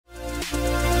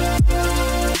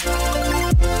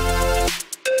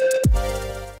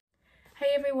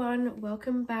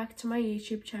welcome back to my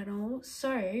YouTube channel.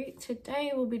 So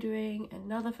today we'll be doing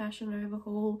another fashion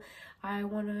overhaul. I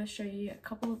want to show you a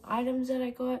couple of items that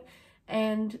I got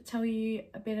and tell you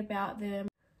a bit about them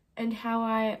and how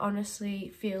I honestly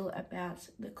feel about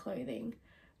the clothing.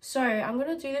 So I'm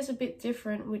going to do this a bit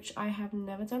different, which I have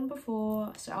never done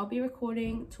before. So I'll be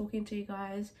recording, talking to you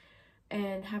guys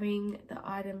and having the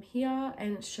item here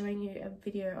and showing you a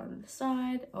video on the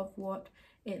side of what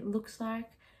it looks like.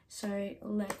 So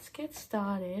let's get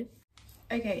started.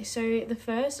 Okay, so the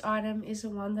first item is the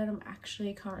one that I'm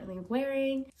actually currently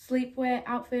wearing. Sleepwear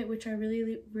outfit, which I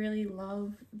really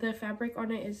love. The fabric on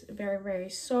it is very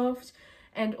soft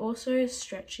and also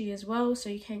stretchy as well, so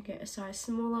you can get a size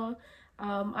smaller.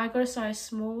 I got a size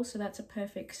small, so that's a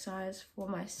perfect size for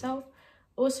myself.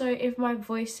 Also, if my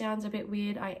voice sounds a bit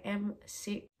weird, I am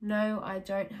sick. No, I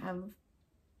don't have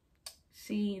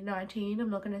C19, I'm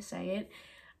not going to say it.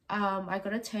 I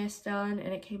got a test done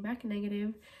and it came back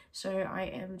negative, so I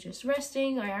am just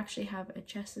resting. I actually have a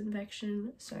chest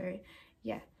infection, so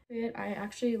yeah. I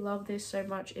actually love this so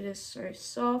much. It is so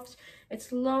soft.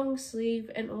 It's long sleeve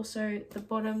and also the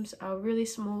bottoms are really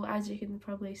small, as you can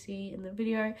probably see in the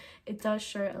video. It does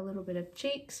show a little bit of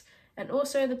cheeks, and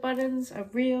also the buttons are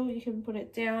real. You can put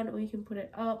it down or you can put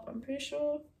it up. I'm pretty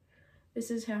sure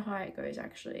this is how high it goes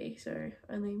actually, so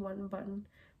only one button,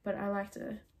 but I like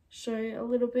to show a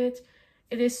little bit.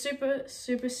 It is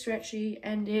super stretchy,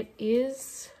 and it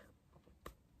is,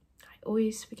 I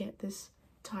always forget this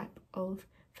type of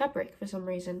fabric for some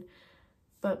reason,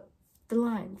 but the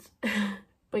lines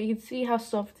but you can see how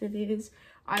soft it is.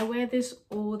 I wear this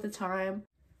all the time.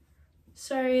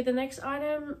 So the next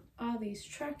item are these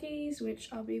trackies, which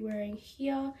I'll be wearing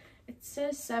here. It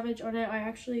says Savage on it. I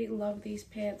actually love these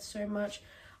pants so much.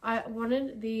 I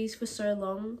wanted these for so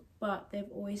long, but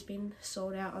they've always been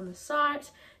sold out on the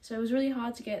site, so it was really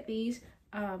hard to get these.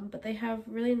 But they have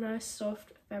really nice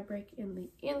soft fabric in the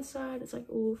inside. It's like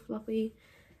all fluffy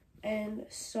and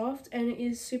soft, and it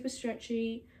is super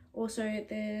stretchy. Also,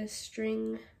 the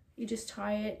string, you just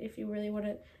tie it if you really want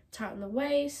it tight in the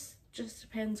waist. Just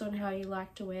depends on how you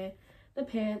like to wear the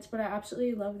pants, but I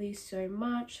absolutely love these so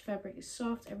much. Fabric is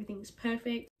soft, everything's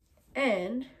perfect,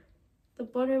 and the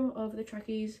bottom of the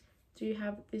trackies do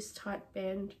have this tight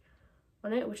band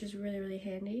on it, which is really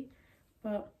handy.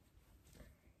 But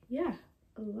yeah,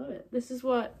 I love it. This is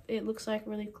what it looks like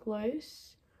really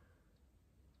close,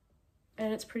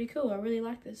 and it's pretty cool. I really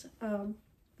like this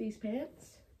these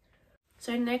pants.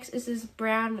 So next is this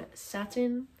brown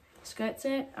satin skirt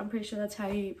set. I'm pretty sure that's how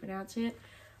you pronounce it,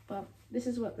 but this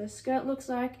is what the skirt looks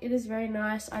like. It is very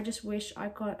nice. I just wish I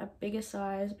got a bigger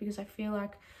size because I feel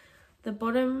like the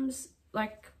bottoms,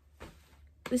 like,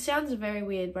 this sounds very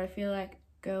weird, but I feel like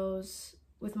girls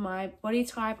with my body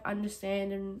type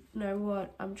understand and know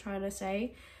what I'm trying to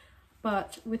say.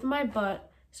 But with my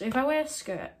butt, so if I wear a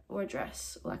skirt or a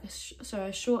dress, like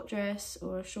a short dress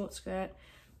or a short skirt,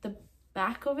 the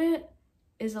back of it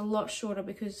is a lot shorter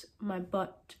because my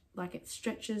butt, like, it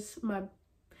stretches my,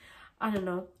 I don't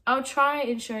know. I'll try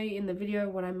and show you in the video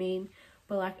what I mean,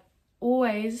 but like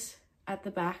always at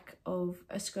the back of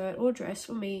a skirt or dress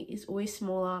for me is always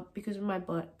smaller because of my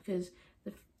butt, because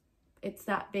it's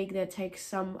that big that takes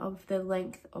some of the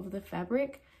length of the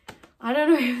fabric. I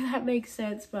don't know if that makes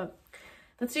sense, but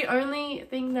that's the only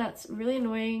thing that's really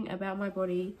annoying about my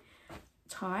body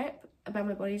type,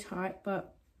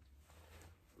 but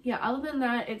yeah, other than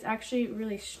that, it's actually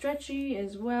really stretchy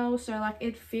as well, so like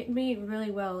it fit me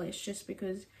really well. It's just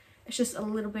because it's just a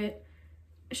little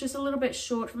bit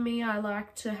short for me. I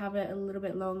like to have it a little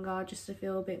bit longer just to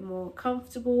feel a bit more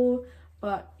comfortable.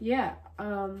 But yeah,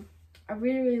 I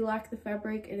really like the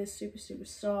fabric. It is super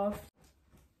soft.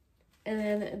 And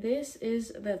then this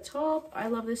is the top. I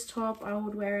love this top. I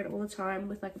would wear it all the time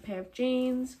with like a pair of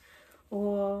jeans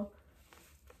or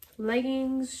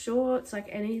leggings, shorts, like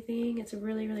anything. It's a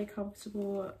really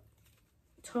comfortable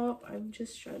top. I'm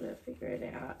just trying to figure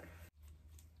it out.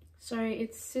 So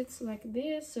it sits like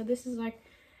this. So this is like,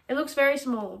 it looks very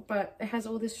small, but it has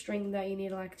all this string that you need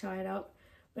to like tie it up.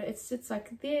 But it sits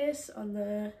like this on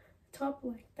the top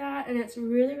like that, and it's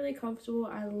really comfortable.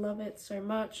 I love it so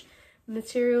much. The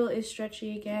material is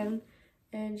stretchy again,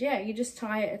 and yeah, you just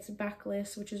tie it. It's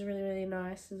backless, which is really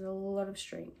nice. There's a lot of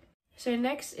string. So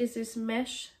next is this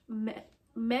mesh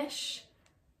match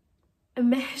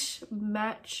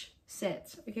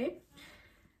set, okay?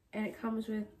 And it comes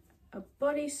with a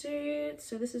bodysuit.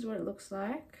 So this is what it looks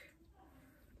like.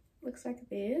 Looks like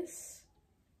this,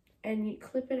 and you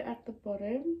clip it at the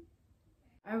bottom.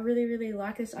 I really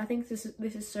like this. I think this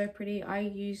is so pretty. I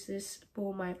use this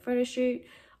for my photo shoot.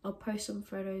 I'll post some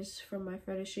photos from my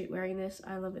photo shoot wearing this.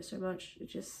 I love it so much. It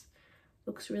just,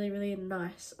 looks really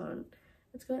nice on.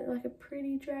 It's got like a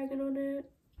pretty dragon on it,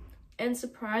 and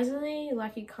surprisingly,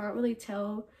 like, you can't really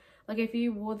tell, like, if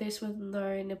you wore this with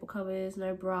no nipple covers,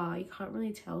 no bra, you can't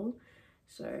really tell.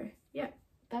 So yeah,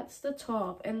 that's the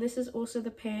top, and this is also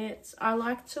the pants. I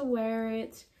like to wear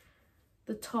it,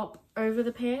 the top over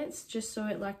the pants, just so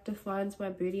it like defines my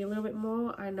booty a little bit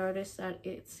more. I noticed that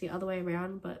it's the other way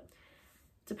around, but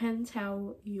depends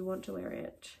how you want to wear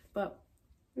it. But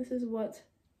this is what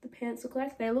the pants look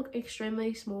like. They look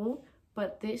extremely small,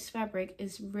 but this fabric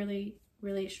is really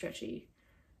stretchy,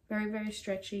 very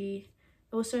stretchy.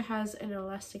 It also has an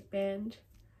elastic band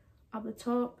up the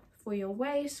top for your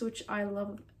waist, which I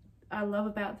love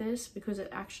about this, because it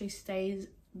actually stays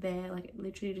there, like, it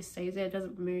literally just stays there, it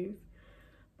doesn't move.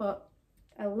 But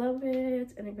I love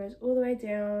it, and it goes all the way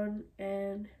down,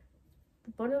 and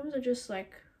the bottoms are just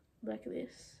like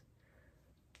this.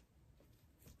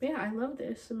 But yeah, I love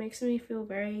this. It makes me feel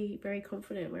very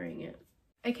confident wearing it.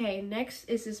 Okay, next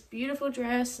is this beautiful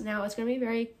dress. Now, it's going to be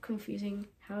very confusing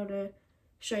how to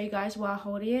show you guys while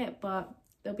holding it, but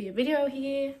there'll be a video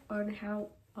here on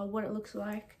what it looks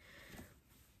like.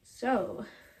 So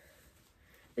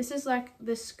this is like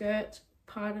the skirt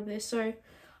part of this. So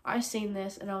I seen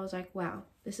this and I was like, wow,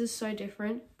 this is so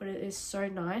different, but it is so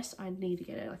nice. I need to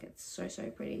get it. Like, it's so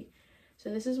pretty. So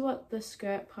this is what the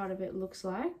skirt part of it looks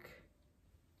like.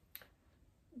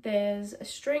 There's a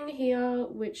string here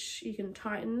which you can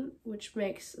tighten, which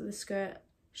makes the skirt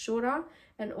shorter,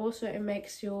 and also it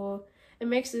makes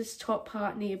this top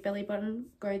part near your belly button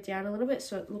go down a little bit,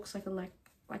 so it looks like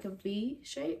a V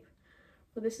shape.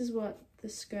 But this is what the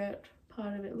skirt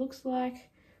part of it looks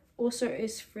like. Also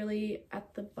is frilly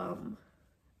at the bum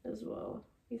as well.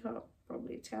 You can't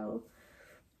probably tell,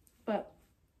 but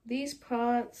these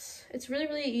parts, it's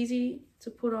really easy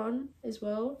to put on as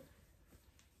well.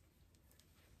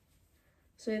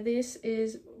 So this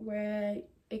is where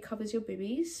it covers your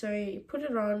boobies. So you put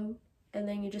it on and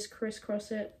then you just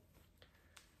crisscross it,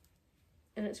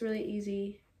 and it's really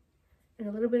easy, and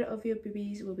a little bit of your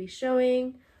boobies will be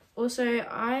showing. Also,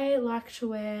 I like to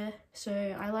wear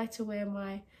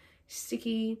my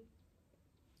sticky,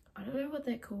 I don't know what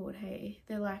they're called, hey,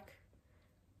 they're like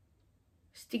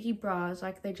sticky bras,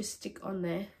 like they just stick on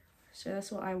there. So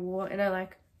that's what I wore, and I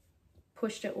like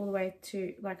pushed it all the way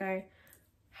to, like, I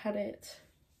had it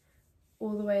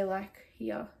all the way like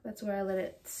here. That's where I let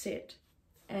it sit,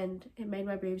 and it made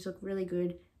my boobs look really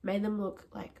good, made them look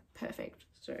like perfect.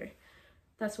 So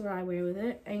that's what I wear with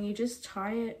it, and you just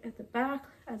tie it at the back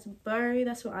as a bow.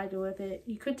 That's what I do with it.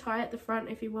 You could tie it at the front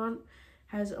if you want.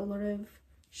 Has a lot of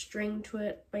string to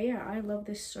it, but yeah, I love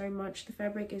this so much. The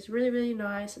fabric is really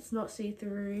nice. It's not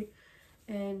see-through,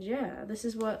 and yeah,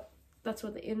 that's what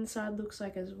the inside looks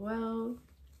like as well.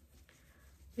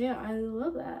 Yeah, I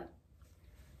love that.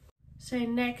 So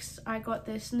next, I got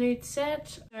this nude set.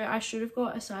 So I should have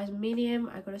got a size medium.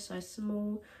 I got a size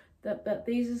small. But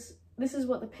this is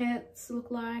what the pants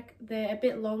look like. They're a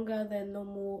bit longer than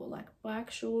normal, like,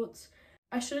 black shorts.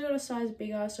 I should have got a size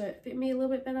bigger so it fit me a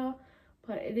little bit better,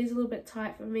 but it is a little bit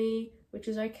tight for me, which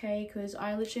is okay because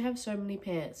I literally have so many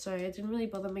pants, so it didn't really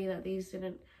bother me that these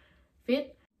didn't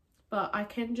fit. But I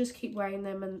can just keep wearing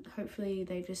them and hopefully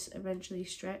they just eventually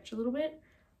stretch a little bit.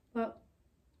 But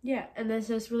yeah, and there's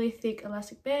this really thick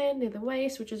elastic band near the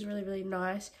waist, which is really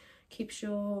nice. Keeps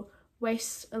your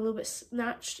waist a little bit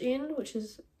snatched in, which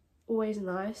is always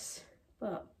nice.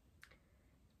 But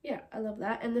yeah, I love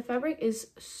that. And the fabric is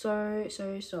so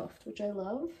soft, which I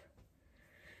love.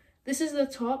 This is the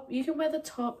top. You can wear the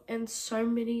top in so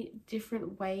many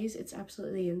different ways. It's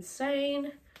absolutely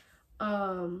insane.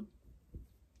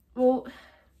 Well,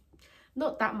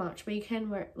 not that much, but you can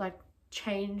wear it, like,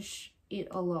 change it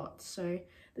a lot. So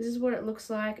this is what it looks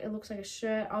like. It looks like a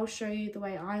shirt. I'll show you the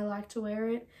way I like to wear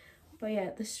it. But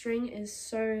yeah, the string is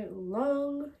so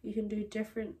long. You can do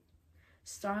different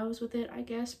styles with it, I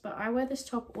guess. But I wear this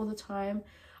top all the time.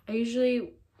 I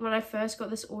usually, when I first got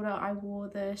this order, I wore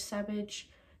the Savage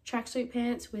tracksuit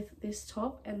pants with this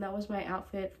top, and that was my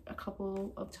outfit a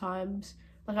couple of times.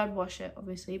 Like, I'd wash it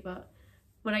obviously, but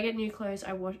when I get new clothes,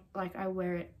 I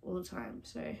wear it all the time.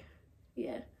 So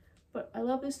yeah, but I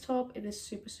love this top. It is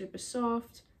super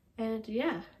soft, and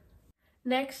yeah.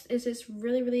 Next is this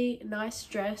really nice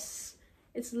dress.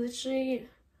 It's literally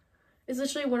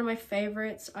one of my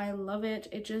favorites. I love it.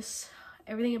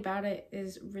 Everything about it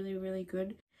is really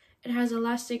good. It has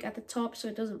elastic at the top so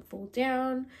it doesn't fall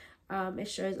down. It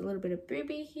shows a little bit of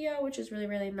boobie here, which is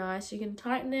really nice. You can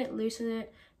tighten it, loosen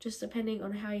it, just depending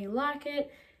on how you like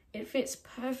it. It fits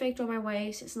perfect on my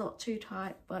waist. It's not too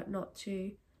tight, but not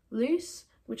too loose,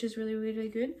 which is really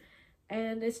good.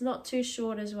 And it's not too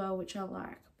short as well, which I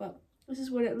like. But This is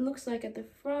what it looks like at the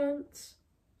front,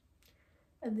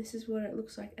 and this is what it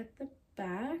looks like at the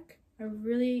back. I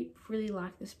really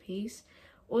like this piece.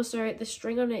 Also, the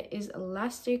string on it is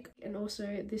elastic, and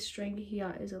also this string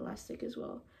here is elastic as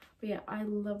well. But yeah, I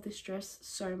love this dress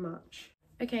so much.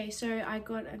 Okay, so I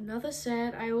got another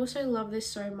set. I also love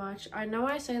this so much. I know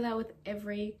I say that with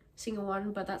every single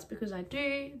one, but that's because I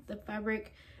do. The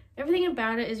fabric, everything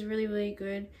about it is really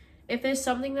good. If there's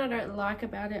something that I don't like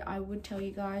about it, I would tell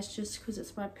you guys, just because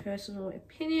it's my personal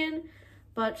opinion.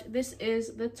 But this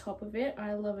is the top of it.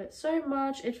 I love it so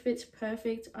much. It fits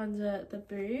perfect under the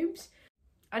boobs.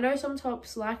 I know some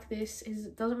tops like this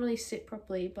it doesn't really sit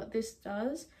properly, but this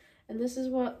does. And this is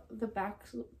what the back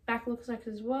looks like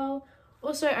as well.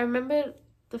 Also, I remember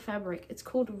the fabric. It's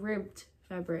called ribbed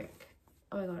fabric.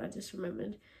 Oh my god, I just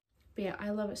remembered. But yeah,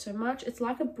 I love it so much. It's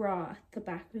like a bra, the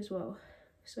back as well.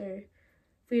 So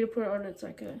for you to put it on, it's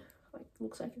like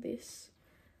looks like this.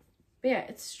 But yeah,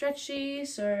 it's stretchy,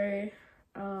 so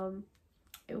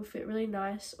it will fit really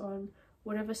nice on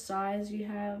whatever size you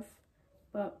have.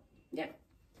 But yeah,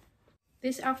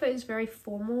 this outfit is very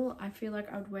formal. I feel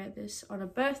like I would wear this on a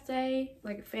birthday,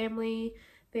 like a family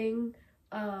thing,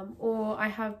 or I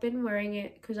have been wearing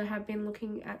it because I have been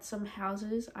looking at some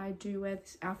houses. I do wear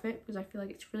this outfit because I feel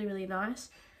like it's really nice.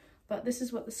 But this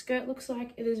is what the skirt looks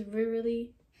like. It is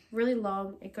really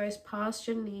long. It goes past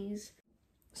your knees,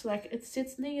 so like it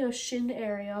sits near your shin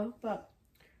area, but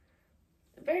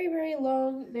very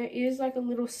long. There is like a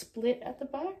little split at the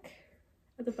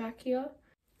back here.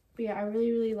 But yeah, I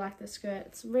really like the skirt.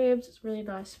 It's ribbed, it's really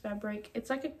nice fabric. It's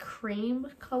like a cream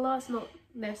color, it's not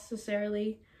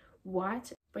necessarily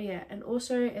white. But yeah, and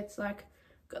also it's like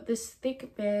got this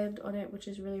thick band on it, which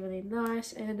is really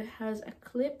nice, and it has a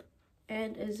clip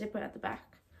and a zipper at the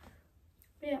back.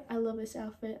 But yeah, I love this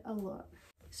outfit a lot.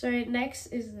 So next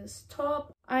is this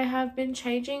top. I have been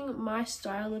changing my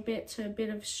style a bit to a bit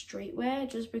of streetwear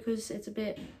just because it's a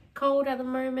bit cold at the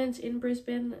moment in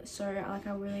Brisbane, so I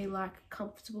really like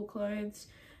comfortable clothes,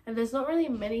 and there's not really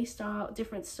many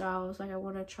different styles. Like I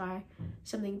want to try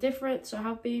something different, so I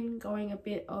have been going a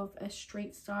bit of a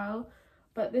street style.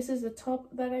 But this is the top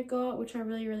that I got, which I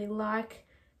really like.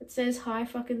 It says high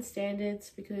fucking standards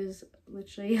because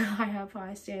literally I have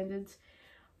high standards,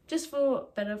 just for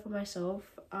better for myself.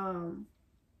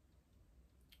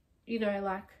 You know,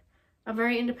 like I'm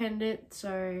very independent,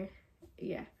 so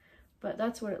yeah. But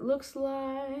that's what it looks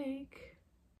like.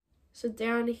 So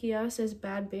down here says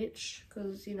bad bitch,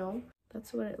 because you know,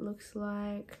 that's what it looks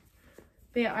like.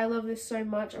 But yeah, I love this so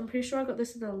much. I'm pretty sure I got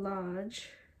this in a large.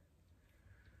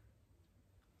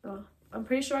 Oh, I'm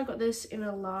pretty sure I got this in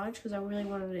a large because I really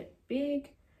wanted it big.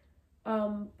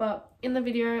 But in the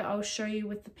video I'll show you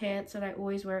with the pants that I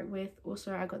always wear it with.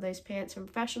 Also, I got those pants from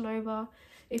Fashion Nova.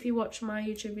 If you watch my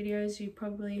YouTube videos, you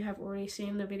probably have already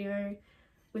seen the video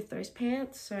with those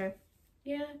pants. So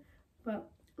yeah,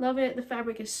 but love it. The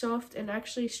fabric is soft and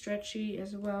actually stretchy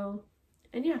as well.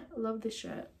 And yeah, I love this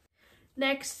shirt.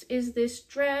 Next is this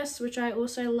dress, which I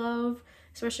also love,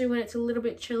 especially when it's a little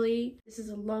bit chilly. This is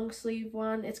a long sleeve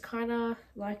one. It's kind of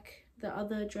like the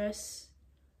other dress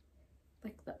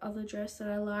that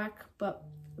I like, but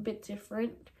a bit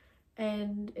different.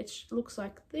 And it looks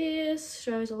like this.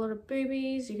 Shows a lot of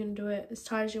boobies. You can do it as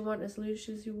tight as you want, as loose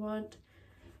as you want.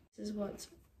 This is what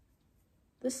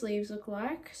the sleeves look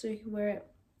like, so you can wear it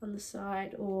on the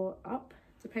side or up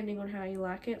depending on how you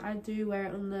like it. I do wear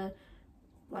it on the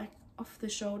off the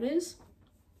shoulders.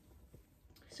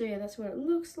 So yeah, that's what it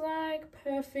looks like.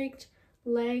 Perfect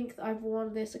length. I've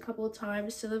worn this a couple of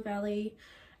times to the valley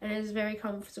and it is very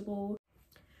comfortable.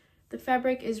 The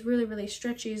fabric is really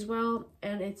stretchy as well,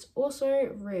 and it's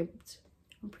also ribbed.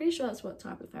 I'm pretty sure that's what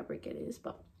type of fabric it is,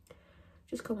 but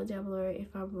just comment down below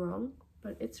if I'm wrong.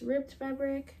 But it's ribbed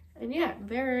fabric, and yeah,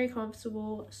 very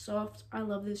comfortable, soft. I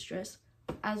love this dress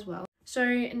as well. So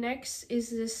next is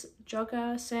this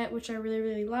jogger set, which I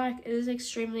really like. It is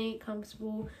extremely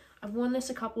comfortable. I've worn this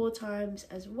a couple of times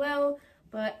as well,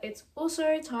 but it's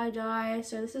also tie-dye.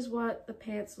 So this is what the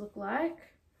pants look like.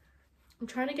 I'm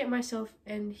trying to get myself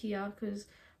in here because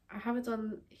I haven't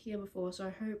done here before, so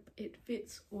I hope it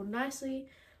fits all nicely.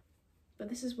 But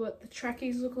this is what the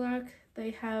trackies look like.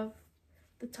 They have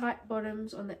the tight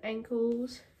bottoms on the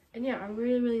ankles, and yeah, I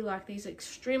really like these.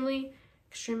 Extremely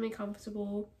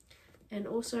comfortable, and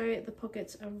also the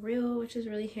pockets are real, which is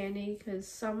really handy because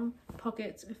some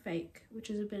pockets are fake, which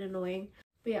is a bit annoying.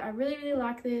 But yeah, I really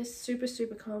like this. Super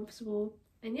comfortable,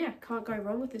 and yeah, can't go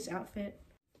wrong with this outfit.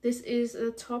 This is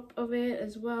the top of it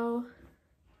as well.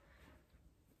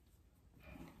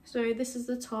 So this is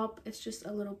the top. It's just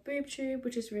a little boob tube,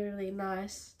 which is really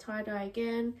nice. Tie-dye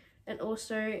again, and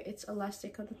also it's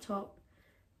elastic on the top.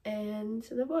 and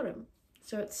the bottom.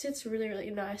 So it sits really, really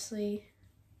nicely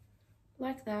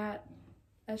like that,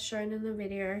 as shown in the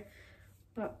video.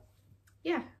 But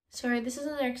yeah, so this is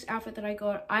the next outfit that I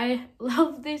got. I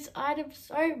love this item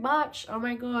so much. Oh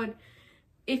my god.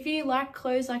 If you like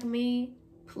clothes like me,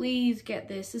 please get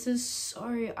this. This is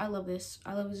so, I love this.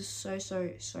 I love this so,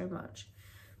 so, so much.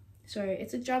 So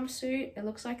it's a jumpsuit. It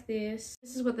looks like this.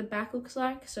 This is what the back looks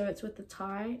like. So it's with the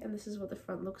tie, and this is what the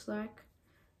front looks like.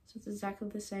 So it's exactly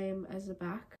the same as the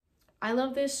back. I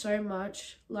love this so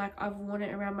much. Like, I've worn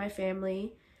it around my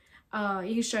family.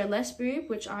 You can show less boob,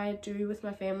 which I do with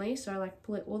my family. So I like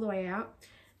pull it all the way out.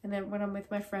 And then when I'm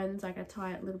with my friends, like I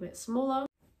tie it a little bit smaller.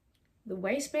 The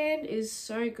waistband is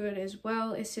so good as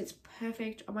well. It sits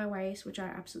perfect on my waist, which I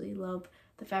absolutely love.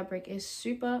 The fabric is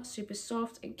super, super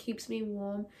soft and keeps me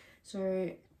warm. So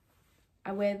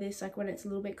I wear this like when it's a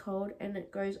little bit cold, and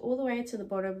it goes all the way to the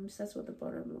bottom. So that's what the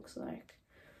bottom looks like.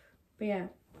 But yeah,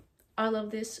 I love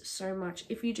this so much.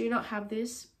 If you do not have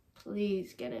this,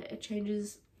 please get it. It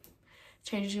changes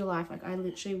your life. Like, I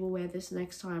literally will wear this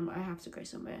next time I have to go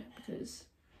somewhere, because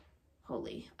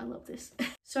holy, I love this.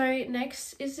 So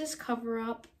next is this cover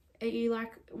up. You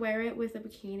like wear it with a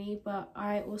bikini, but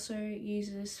I also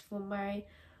use this for my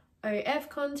OF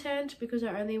content because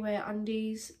I only wear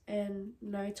undies and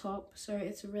no top. So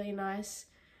it's really nice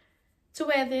to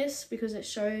wear this because it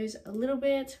shows a little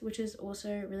bit, which is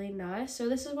also really nice. So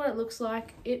this is what it looks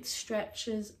like. It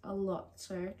stretches a lot,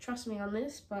 so trust me on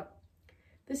this. But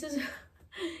this is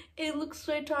it looks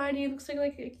so tiny. It looks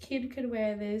like a kid could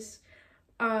wear this.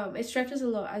 It stretches a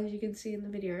lot, as you can see in the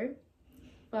video,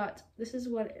 but this is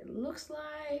what it looks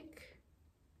like.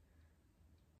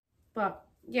 But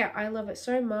yeah, I love it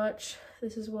so much.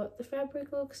 This is what the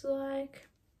fabric looks like,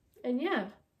 and yeah,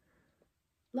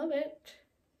 love it.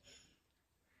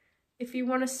 If you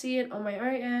want to see it on my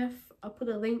OF, I'll put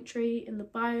a link tree in the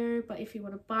bio. But if you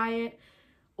want to buy it,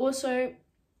 also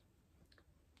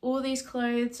all these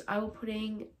clothes I will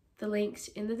putting the links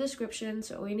in the description,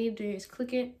 so all you need to do is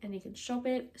click it and you can shop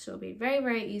it. So it'll be very,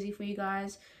 very easy for you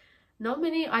guys. Not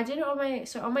many, I did it on my,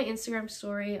 so on my Instagram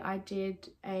story, I did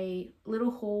a little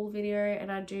haul video,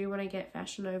 and I do when I get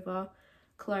Fashion Nova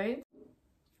clothes.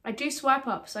 I do swipe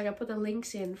up, so like I put the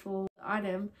links in for the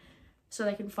item so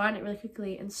they can find it really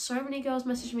quickly. And so many girls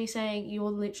message me saying,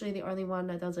 you're literally the only one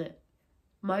that does it.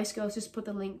 Most girls just put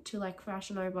the link to like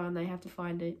Fashion Nova and they have to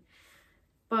find it.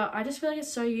 But I just feel like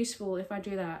it's so useful if I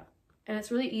do that. And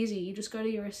it's really easy. You just go to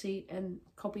your receipt and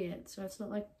copy it. So it's not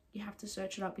like you have to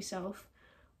search it up yourself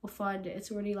or find it.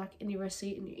 It's already like in your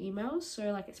receipt and your emails.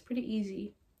 So like it's pretty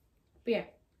easy. But yeah,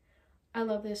 I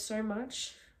love this so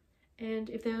much. And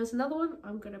if there was another one,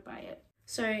 I'm going to buy it.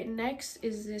 So next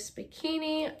is this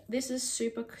bikini. This is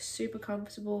super, super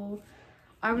comfortable.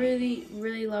 I really,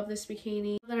 really love this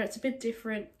bikini. It's a bit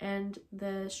different, and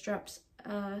the straps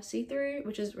see-through,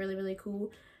 which is really, really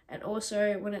cool. And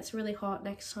also when it's really hot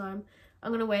next time,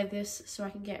 I'm gonna wear this so I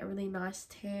can get a really nice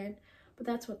tan. But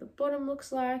that's what the bottom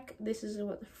looks like. This is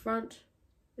what the front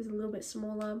is, a little bit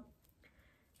smaller,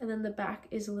 and then the back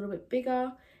is a little bit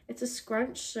bigger. It's a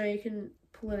scrunch, so you can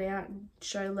pull it out and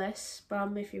show less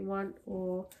bum if you want,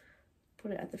 or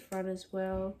put it at the front as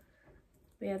well.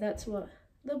 But yeah, that's what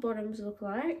the bottoms look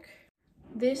like.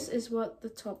 This is what the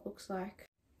top looks like.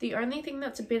 The only thing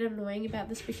that's a bit annoying about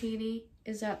this bikini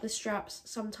is that the straps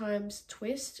sometimes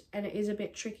twist, and it is a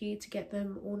bit tricky to get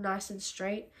them all nice and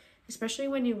straight, especially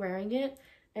when you're wearing it.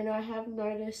 And I have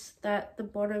noticed that the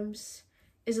bottoms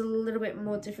is a little bit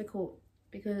more difficult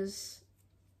because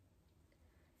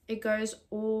it goes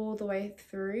all the way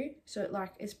through, so it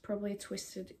like is probably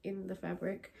twisted in the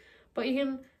fabric. But you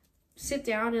can sit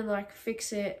down and like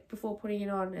fix it before putting it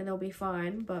on and they'll be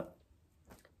fine, but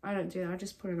I don't do that. I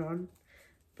just put it on.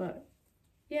 But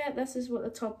yeah, this is what the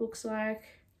top looks like,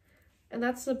 and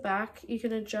that's the back. You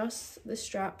can adjust the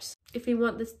straps if you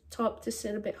want the top to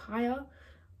sit a bit higher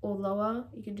or lower.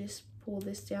 You can just pull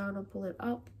this down or pull it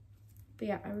up. But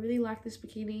yeah, I really like this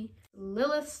bikini.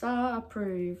 Lilith Star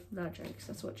approve. No jokes,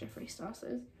 that's what Jeffree Star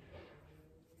says.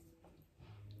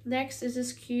 Next is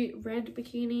this cute red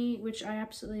bikini, which I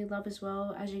absolutely love as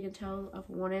well. As you can tell, I've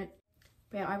worn it.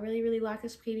 But yeah, I really, really like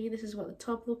this bikini. This is what the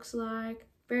top looks like.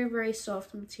 Very, very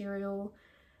soft material.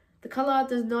 The colour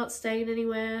does not stain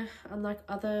anywhere. Unlike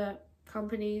other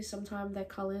companies, sometimes their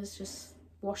colours just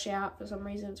wash out for some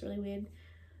reason. It's really weird.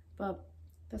 But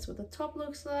that's what the top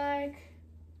looks like.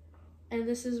 And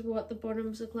this is what the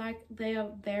bottoms look like. They are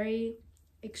very,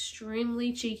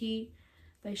 extremely cheeky.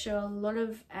 They show a lot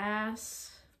of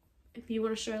ass. If you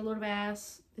want to show a lot of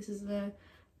ass, this is the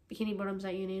bikini bottoms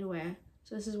that you need to wear.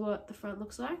 So this is what the front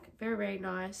looks like. Very, very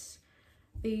nice.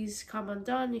 these come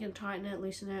undone. You can tighten it,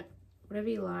 loosen it, whatever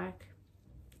you like.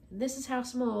 And this is how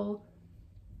small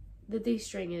the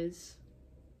D-string is.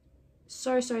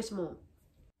 So small.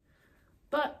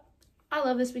 But I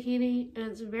love this bikini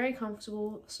and it's very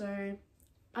comfortable, so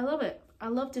I love it. I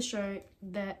love to show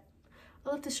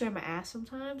my ass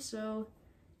sometimes, so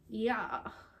yeah.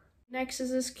 Next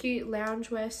is this cute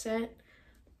loungewear set.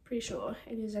 Pretty sure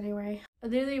it is anyway. I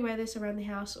literally wear this around the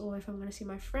house or if I'm gonna see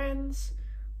my friends,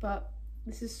 but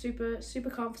this is super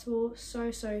comfortable,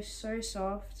 so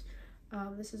soft.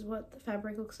 This is what the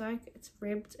fabric looks like. It's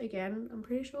ribbed again, I'm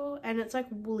pretty sure, and it's like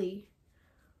woolly,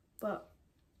 but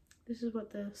this is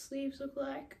what the sleeves look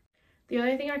like. The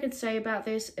only thing I could say about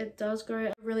this, it does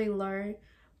go really low,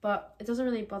 but it doesn't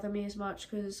really bother me as much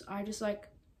because I just like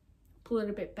pull it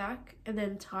a bit back and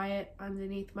then tie it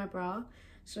underneath my bra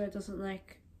so it doesn't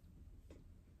like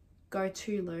go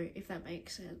too low, if that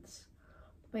makes sense.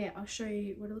 But yeah, I'll show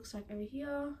you what it looks like over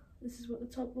here. This is what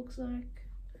the top looks like.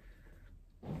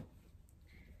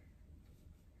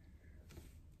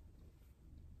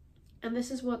 And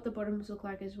this is what the bottoms look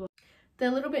like as well. They're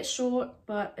a little bit short,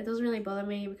 but it doesn't really bother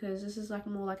me because this is like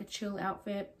more like a chill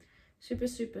outfit.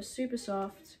 Super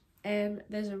soft. And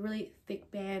there's a really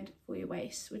thick band for your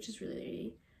waist, which is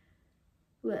really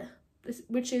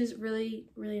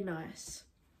nice.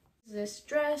 This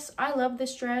dress, I love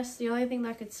this dress. The only thing that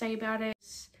I could say about it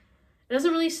is it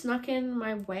doesn't really snuck in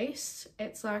my waist.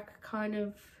 It's like kind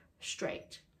of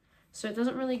straight, so it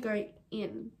doesn't really go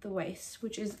in the waist,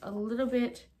 which is a little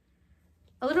bit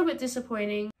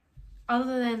disappointing.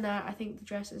 Other than that, I think the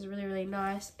dress is really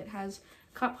nice. It has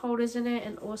cup holders in it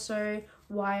and also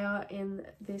wire in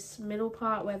this middle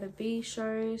part where the V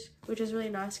shows, which is really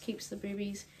nice, keeps the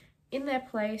boobies in their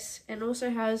place, and also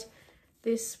has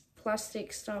this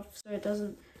plastic stuff so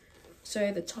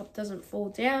the top doesn't fall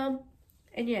down.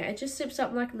 And yeah, it just zips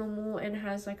up like normal and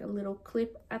has like a little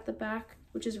clip at the back,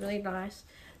 which is really nice.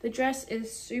 The dress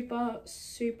is super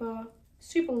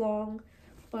long,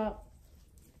 but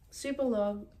super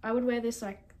long. I would wear this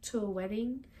like to a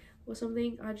wedding or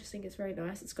something. I just think it's very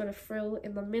nice. It's got a frill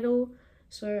in the middle,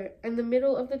 so in the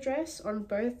middle of the dress on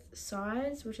both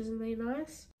sides, which is really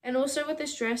nice. And also with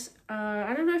this dress,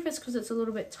 I don't know if it's because it's a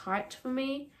little bit tight for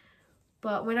me,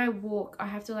 but when I walk, I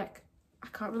have to like, I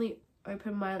can't really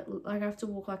open my, like I have to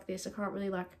walk like this. I can't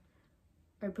really like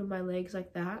open my legs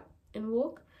like that and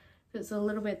walk. It's a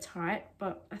little bit tight,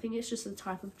 but I think it's just the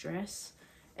type of dress.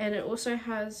 And it also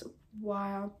has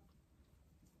wire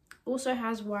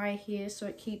here, so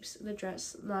it keeps the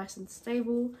dress nice and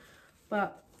stable.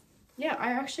 But yeah,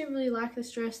 I actually really like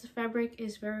this dress. The fabric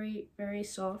is very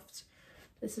soft.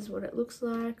 This is what it looks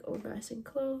like, all nice and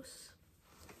close.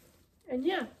 And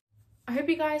yeah, I hope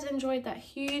you guys enjoyed that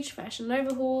huge Fashion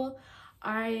Nova haul.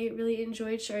 I really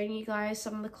enjoyed showing you guys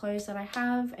some of the clothes that I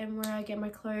have and where I get my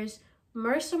clothes.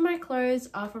 Most of my clothes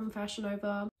are from Fashion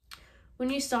Nova. When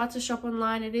you start to shop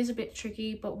online, it is a bit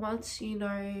tricky, but once you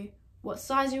know what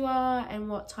size you are and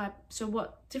what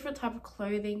different type of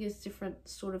clothing is different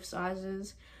sort of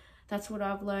sizes, that's what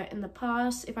I've learned in the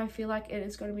past. If I feel like it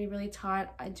is going to be really tight,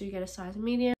 I do get a size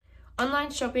medium.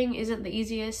 Online shopping isn't the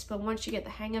easiest, but once you get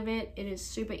the hang of it, it is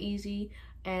super easy.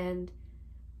 And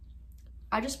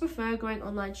I just prefer going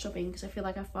online shopping because I feel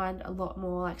like I find a lot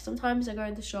more. Like sometimes I go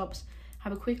into shops,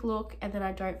 have a quick look, and then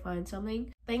I don't find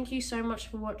something. Thank you so much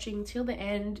for watching till the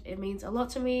end. It means a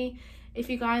lot to me. If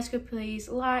you guys could please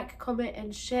like, comment,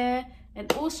 and share,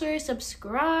 and also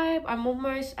subscribe. I'm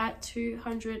almost at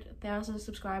 200,000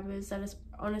 subscribers. That is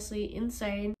honestly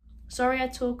insane. Sorry I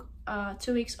took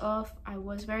 2 weeks off. I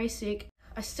was very sick.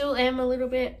 I still am a little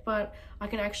bit, but I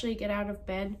can actually get out of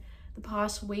bed. The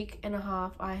past week and a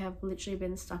half, I have literally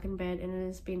been stuck in bed, and it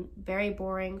has been very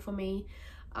boring for me.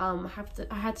 I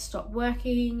had to stop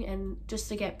working and just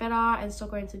to get better and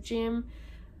stop going to the gym,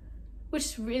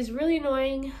 which is really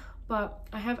annoying, but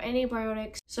I have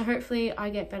antibiotics, so hopefully I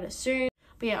get better soon.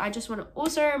 But yeah, I just want to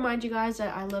also remind you guys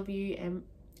that I love you and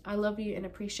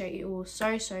appreciate you all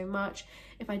so much.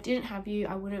 If I didn't have you,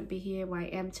 I wouldn't be here where I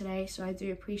am today, so I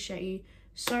do appreciate you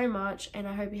so much, and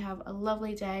I hope you have a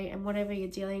lovely day, and whatever you're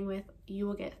dealing with, you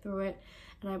will get through it.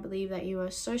 And I believe that you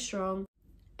are so strong,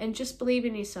 and just believe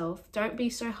in yourself. Don't be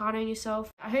so hard on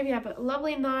yourself. I hope you have a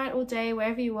lovely night or day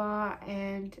wherever you are,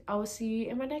 and I will see you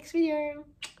in my next video.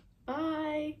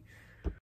 Bye.